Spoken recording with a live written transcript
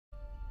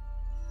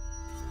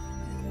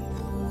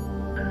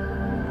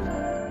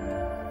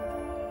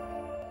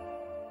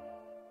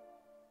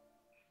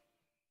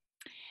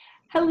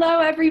Hello,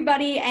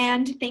 everybody,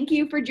 and thank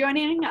you for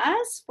joining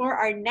us for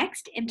our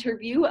next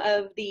interview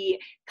of the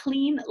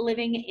Clean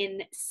Living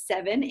in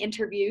 7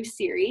 interview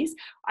series.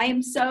 I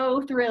am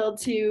so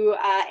thrilled to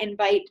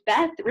invite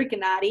Beth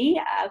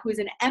Riccanati, who's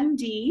an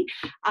MD,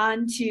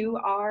 onto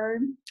our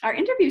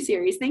interview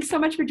series. Thanks so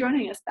much for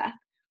joining us, Beth.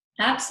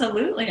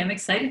 Absolutely. I'm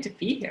excited to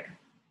be here.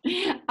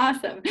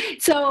 Awesome.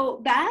 So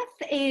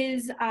Beth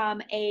is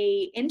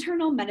a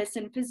internal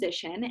medicine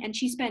physician, and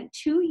she spent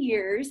 2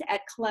 years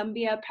at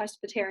Columbia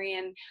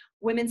Presbyterian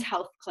Women's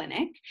Health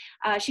Clinic.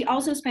 She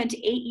also spent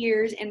 8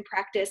 years in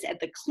practice at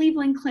the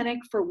Cleveland Clinic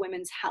for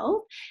Women's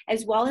Health,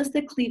 as well as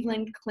the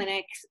Cleveland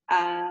Clinic's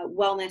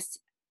Wellness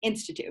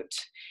Institute.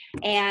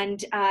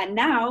 And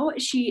now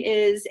she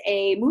is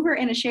a mover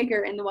and a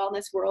shaker in the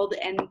wellness world,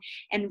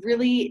 and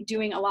really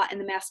doing a lot in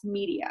the mass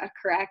media,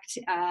 correct?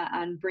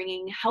 On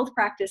bringing health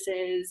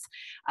practices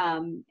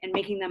and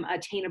making them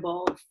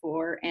attainable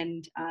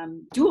and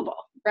doable,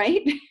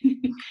 right?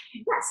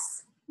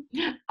 Yes.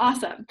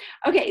 Awesome.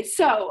 Okay,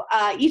 so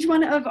each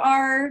one of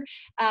our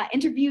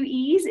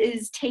interviewees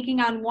is taking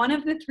on one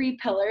of the 3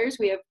 pillars.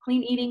 We have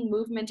clean eating,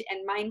 movement,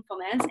 and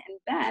mindfulness. And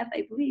Beth,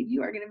 I believe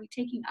you are going to be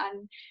taking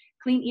on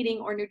clean eating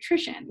or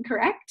nutrition,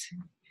 correct?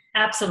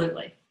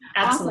 Absolutely.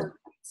 Absolutely. Awesome.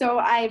 So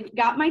I've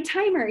got my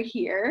timer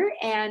here,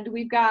 and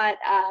we've got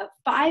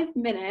 5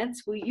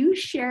 minutes. Will you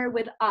share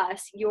with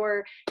us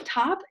your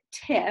top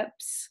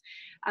tips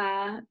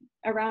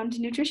around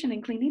nutrition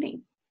and clean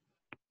eating?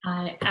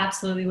 I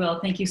absolutely will.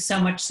 Thank you so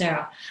much,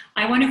 Sarah.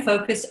 I want to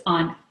focus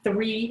on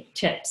 3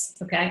 tips,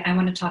 okay? I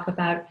want to talk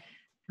about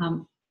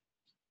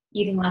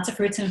eating lots of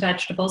fruits and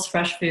vegetables,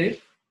 fresh food.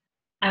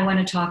 I want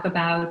to talk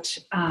about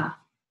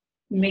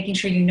making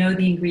sure you know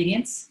the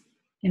ingredients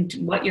and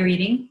what you're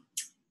eating.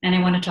 And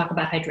I want to talk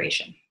about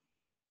hydration.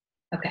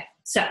 Okay,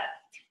 so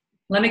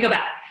let me go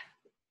back.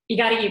 You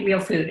got to eat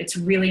real food. It's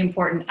really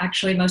important.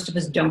 Actually, most of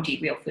us don't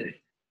eat real food.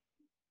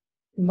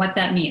 What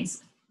that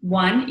means: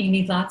 1, you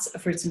need lots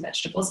of fruits and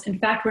vegetables. In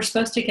fact, we're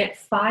supposed to get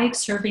 5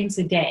 servings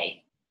a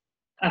day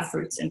of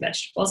fruits and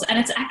vegetables, and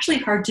it's actually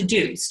hard to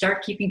do.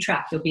 Start keeping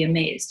track. You'll be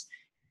amazed.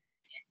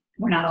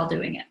 We're not all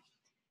doing it.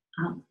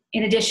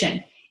 In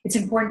addition, it's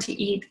important to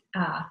eat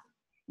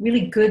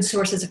really good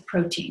sources of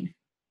protein.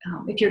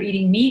 If you're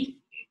eating meat,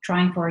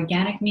 trying for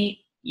organic meat,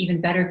 even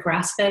better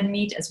grass-fed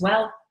meat as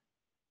well.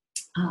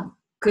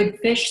 Good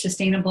fish,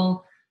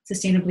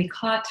 sustainably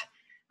caught.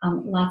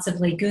 Lots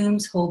of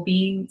legumes, whole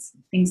beans,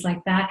 things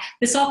like that.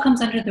 This all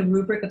comes under the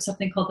rubric of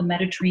something called the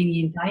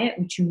Mediterranean diet,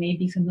 which you may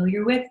be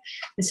familiar with.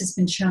 This has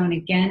been shown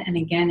again and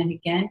again and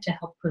again to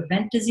help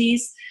prevent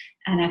disease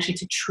and actually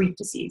to treat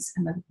disease.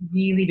 I'm a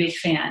really big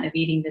fan of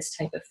eating this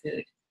type of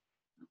food.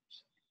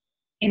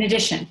 In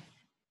addition,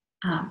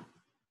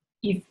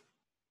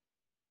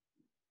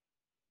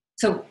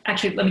 so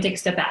actually, let me take a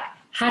step back.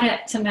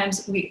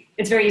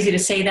 It's very easy to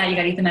say that you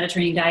got to eat the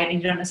Mediterranean diet and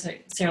you don't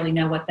necessarily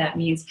know what that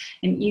means.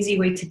 An easy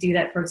way to do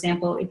that, for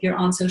example, if you're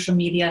on social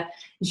media,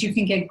 is you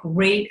can get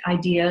great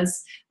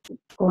ideas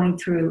going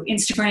through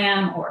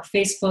Instagram or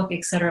Facebook,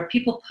 etc.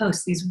 People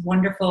post these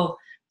wonderful,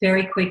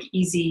 very quick,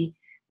 easy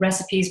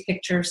recipes,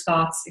 pictures,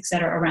 thoughts,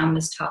 etc. around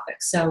this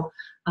topic. So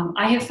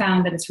I have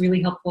found that it's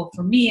really helpful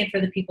for me and for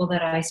the people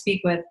that I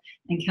speak with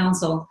and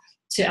counsel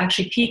to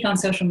actually peek on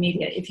social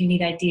media if you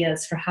need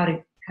ideas for how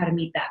to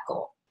meet that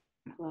goal.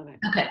 Love it.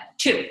 Okay,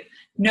 2,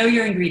 know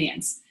your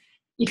ingredients.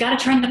 You got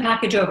to turn the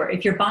package over.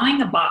 If you're buying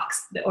a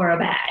box or a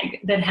bag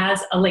that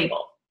has a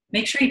label,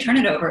 make sure you turn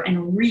it over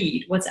and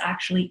read what's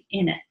actually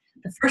in it.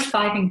 The first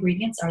 5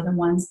 ingredients are the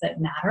ones that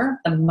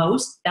matter the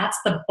most. That's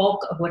the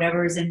bulk of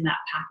whatever is in that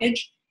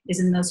package, is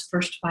in those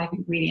first 5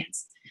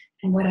 ingredients.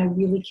 And what I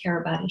really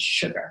care about is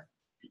sugar.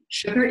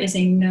 Sugar is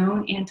a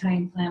known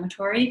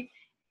anti-inflammatory,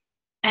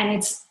 and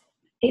it's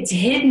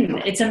hidden.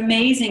 It's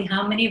amazing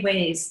how many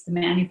ways the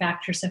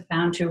manufacturers have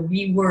found to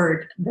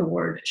reword the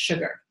word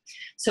sugar.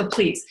 So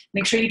please,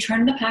 make sure you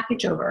turn the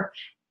package over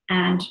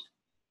and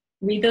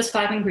read those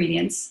 5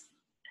 ingredients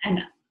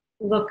and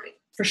look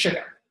for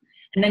sugar.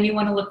 And then you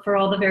want to look for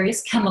all the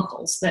various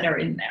chemicals that are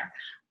in there,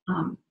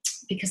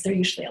 because they're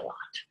usually a lot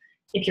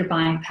if you're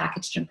buying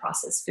packaged and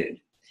processed food.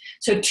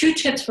 So 2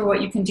 tips for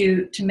what you can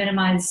do to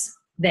minimize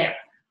there.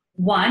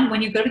 1,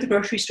 when you go to the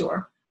grocery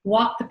store,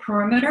 walk the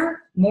perimeter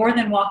more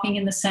than walking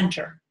in the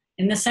center.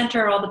 In the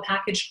center are all the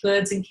packaged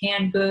goods and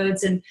canned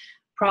goods and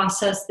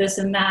processed this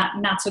and that,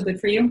 not so good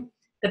for you.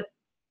 The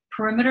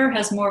perimeter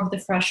has more of the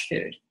fresh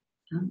food.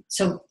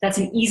 So that's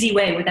an easy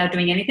way without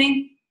doing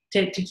anything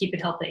to keep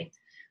it healthy.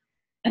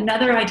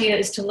 Another idea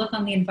is to look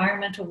on the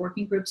Environmental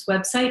Working Group's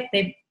website.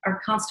 They are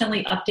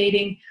constantly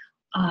updating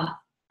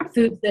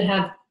foods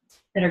that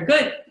are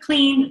good,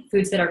 clean,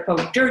 foods that are,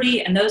 quote,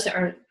 dirty, and those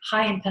are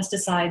high in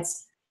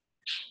pesticides.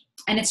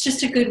 And it's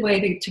just a good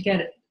way to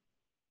get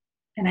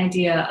an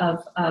idea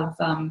of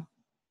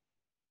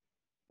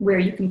where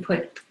you can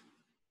put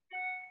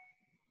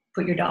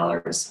your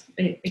dollars,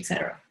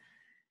 etc.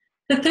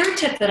 The 3rd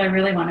tip that I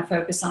really want to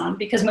focus on,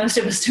 because most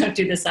of us don't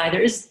do this either,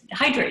 is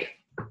hydrate.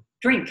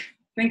 Drink.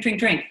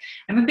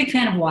 I'm a big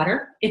fan of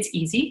water. It's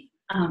easy.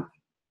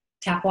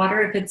 tap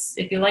water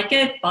if you like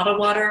it, bottled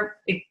water,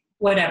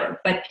 whatever.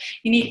 But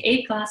you need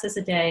 8 glasses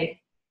a day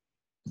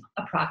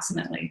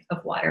approximately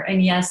of water.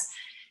 And yes,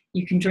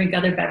 you can drink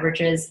other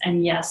beverages,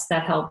 and yes,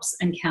 that helps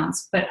and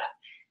counts. But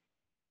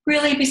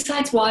really,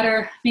 besides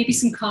water, maybe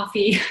some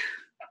coffee.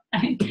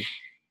 I mean,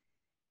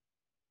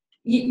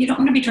 you don't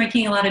want to be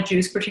drinking a lot of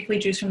juice,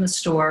 particularly juice from the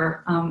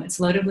store.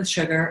 It's loaded with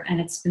sugar, and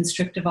it's been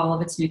stripped of all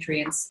of its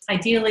nutrients.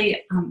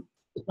 Ideally,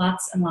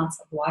 lots and lots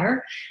of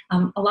water.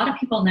 A lot of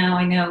people now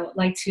I know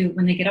like to,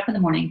 when they get up in the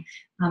morning,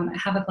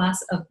 have a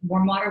glass of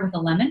warm water with a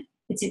lemon.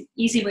 It's an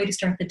easy way to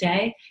start the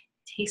day.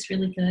 It tastes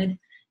really good,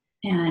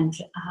 and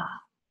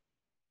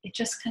it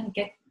just kind of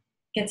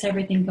gets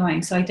everything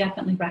going. So I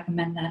definitely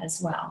recommend that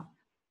as well.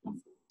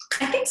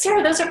 I think,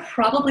 Sarah, those are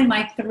probably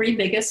my 3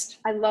 biggest.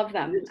 I love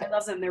them. I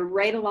love them. They're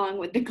right along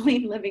with the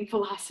clean living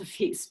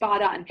philosophy.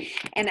 Spot on.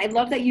 And I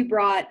love that you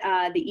brought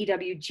the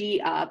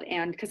EWG up,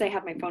 and because I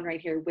have my phone right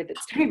here with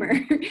its timer,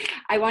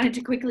 I wanted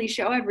to quickly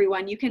show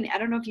everyone. You can, I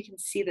don't know if you can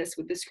see this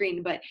with the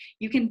screen, but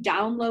you can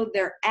download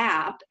their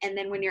app, and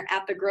then when you're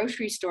at the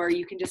grocery store,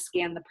 you can just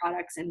scan the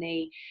products, and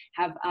they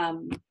have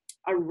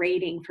a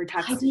rating for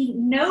toxicity. I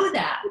didn't know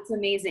that. It's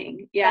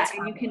amazing. Yeah.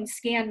 And you can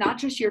scan not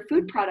just your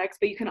food products,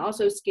 but you can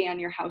also scan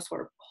your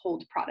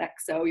household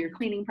products. So your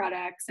cleaning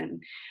products,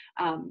 and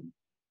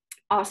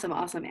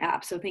awesome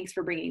app. So thanks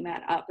for bringing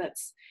that up.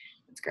 That's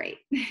great.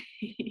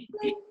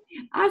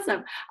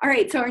 Awesome. All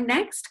right. So our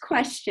next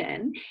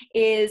question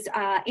is,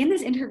 in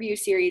this interview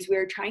series,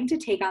 we're trying to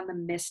take on the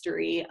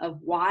mystery of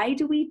why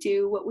do we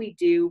do what we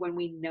do when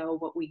we know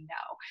what we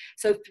know?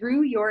 So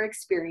through your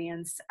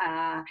experience,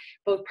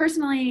 both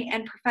personally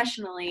and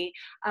professionally,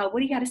 what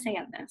do you got to say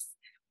on this?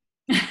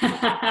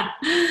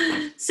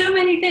 So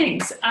many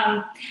things.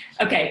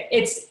 Okay.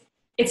 It's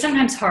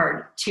sometimes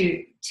hard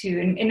to,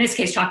 in this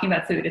case, talking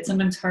about food, it's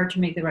sometimes hard to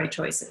make the right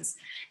choices.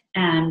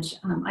 And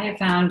I have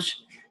found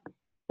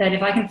that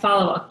if I can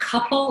follow a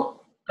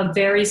couple of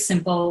very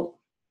simple,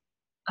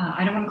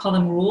 I don't want to call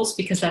them rules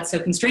because that's so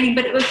constraining,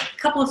 but a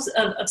couple of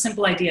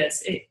simple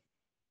ideas, it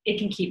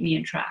can keep me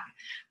in track.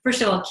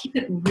 First of all, keep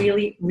it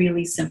really,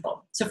 really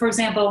simple. So for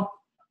example,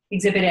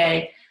 Exhibit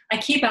A, I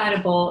keep out a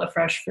bowl of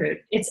fresh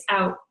fruit. It's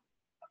out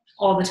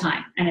all the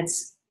time, and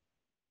it's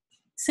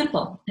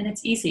simple, and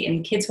it's easy.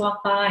 And kids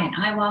walk by, and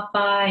I walk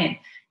by, and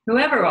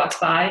whoever walks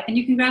by, and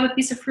you can grab a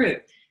piece of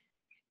fruit.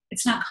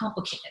 It's not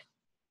complicated.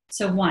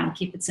 So 1,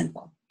 keep it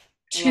simple.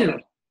 2,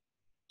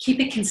 keep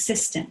it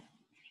consistent.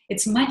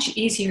 It's much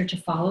easier to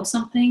follow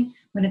something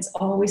when it's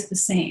always the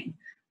same.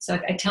 So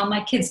I tell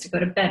my kids to go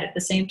to bed at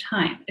the same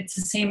time. It's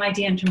the same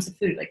idea in terms of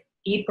food, like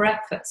eat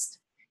breakfast,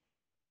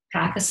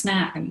 pack a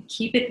snack. I mean,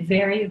 keep it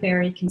very,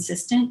 very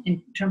consistent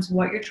in terms of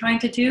what you're trying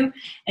to do,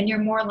 and you're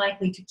more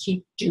likely to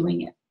keep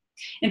doing it.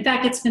 In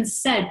fact, it's been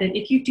said that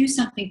if you do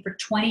something for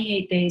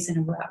 28 days in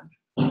a row,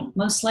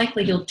 most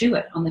likely you'll do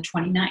it on the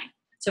 29th.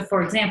 So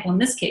for example, in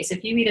this case,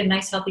 if you eat a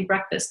nice healthy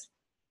breakfast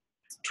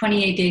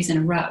 28 days in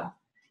a row,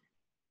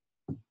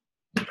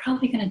 you're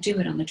probably going to do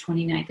it on the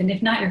 29th. And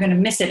if not, you're going to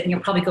miss it, and you'll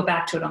probably go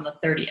back to it on the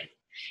 30th.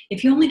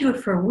 If you only do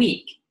it for a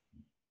week,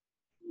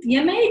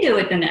 you may do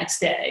it the next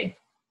day,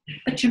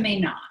 but you may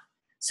not.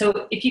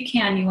 So if you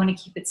can, you want to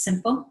keep it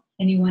simple,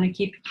 and you want to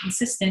keep it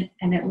consistent,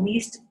 and at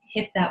least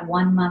hit that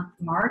 1 month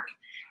mark,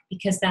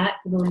 because that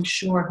will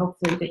ensure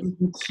hopefully that you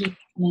can keep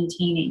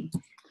maintaining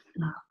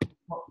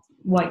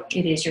what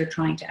it is you're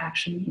trying to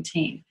actually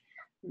maintain.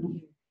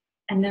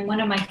 And then one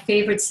of my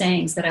favorite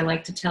sayings that I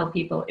like to tell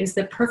people is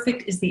the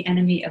perfect is the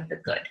enemy of the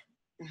good.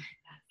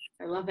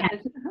 I love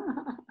it.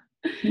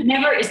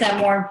 Never is that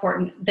more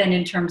important than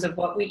in terms of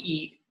what we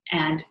eat.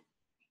 And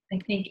I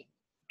think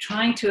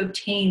trying to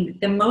obtain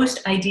the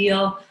most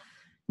ideal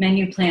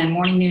menu plan,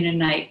 morning, noon, and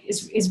night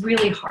is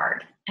really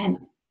hard.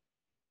 And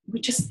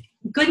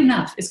good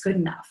enough is good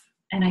enough.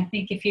 And I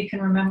think if you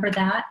can remember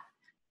that,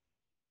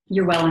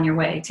 you're well on your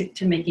way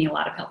to making a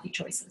lot of healthy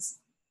choices.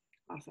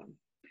 Awesome.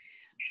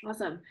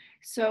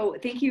 So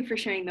thank you for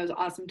sharing those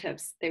awesome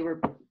tips. They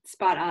were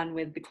spot on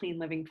with the clean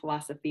living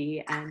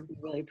philosophy, and we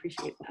really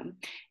appreciate them.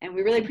 And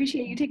we really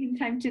appreciate you taking the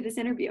time to do this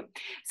interview.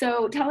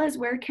 So tell us,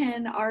 where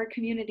can our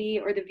community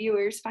or the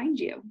viewers find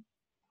you?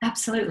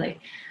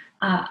 Absolutely.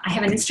 I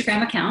have an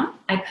Instagram account.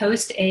 I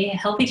post a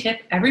healthy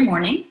tip every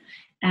morning,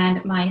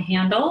 and my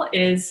handle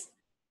is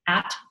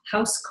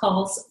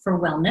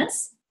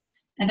 @housecallsforwellness.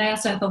 And I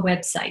also have a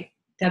website,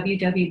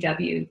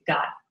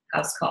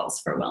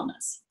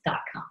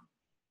 www.housecallsforwellness.com.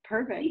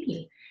 Perfect.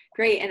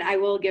 Great. And I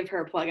will give her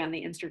a plug on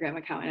the Instagram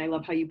account. And I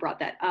love how you brought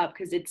that up,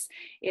 because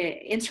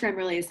Instagram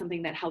really is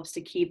something that helps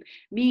to keep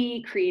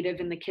me creative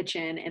in the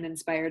kitchen and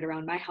inspired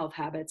around my health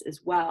habits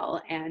as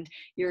well. And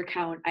your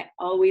account, I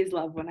always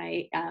love when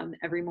I,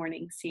 every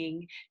morning,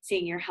 seeing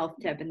your health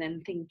tip and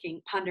then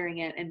pondering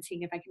it and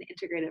seeing if I can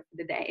integrate it for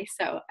the day.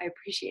 So I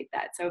appreciate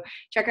that. So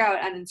check her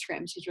out on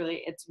Instagram.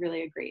 It's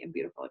really a great and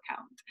beautiful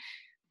account.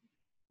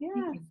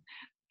 Yeah.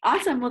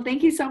 Awesome. Well,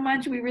 thank you so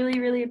much. We really,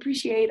 really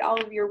appreciate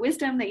all of your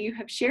wisdom that you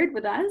have shared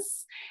with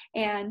us.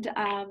 And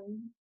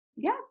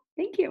yeah,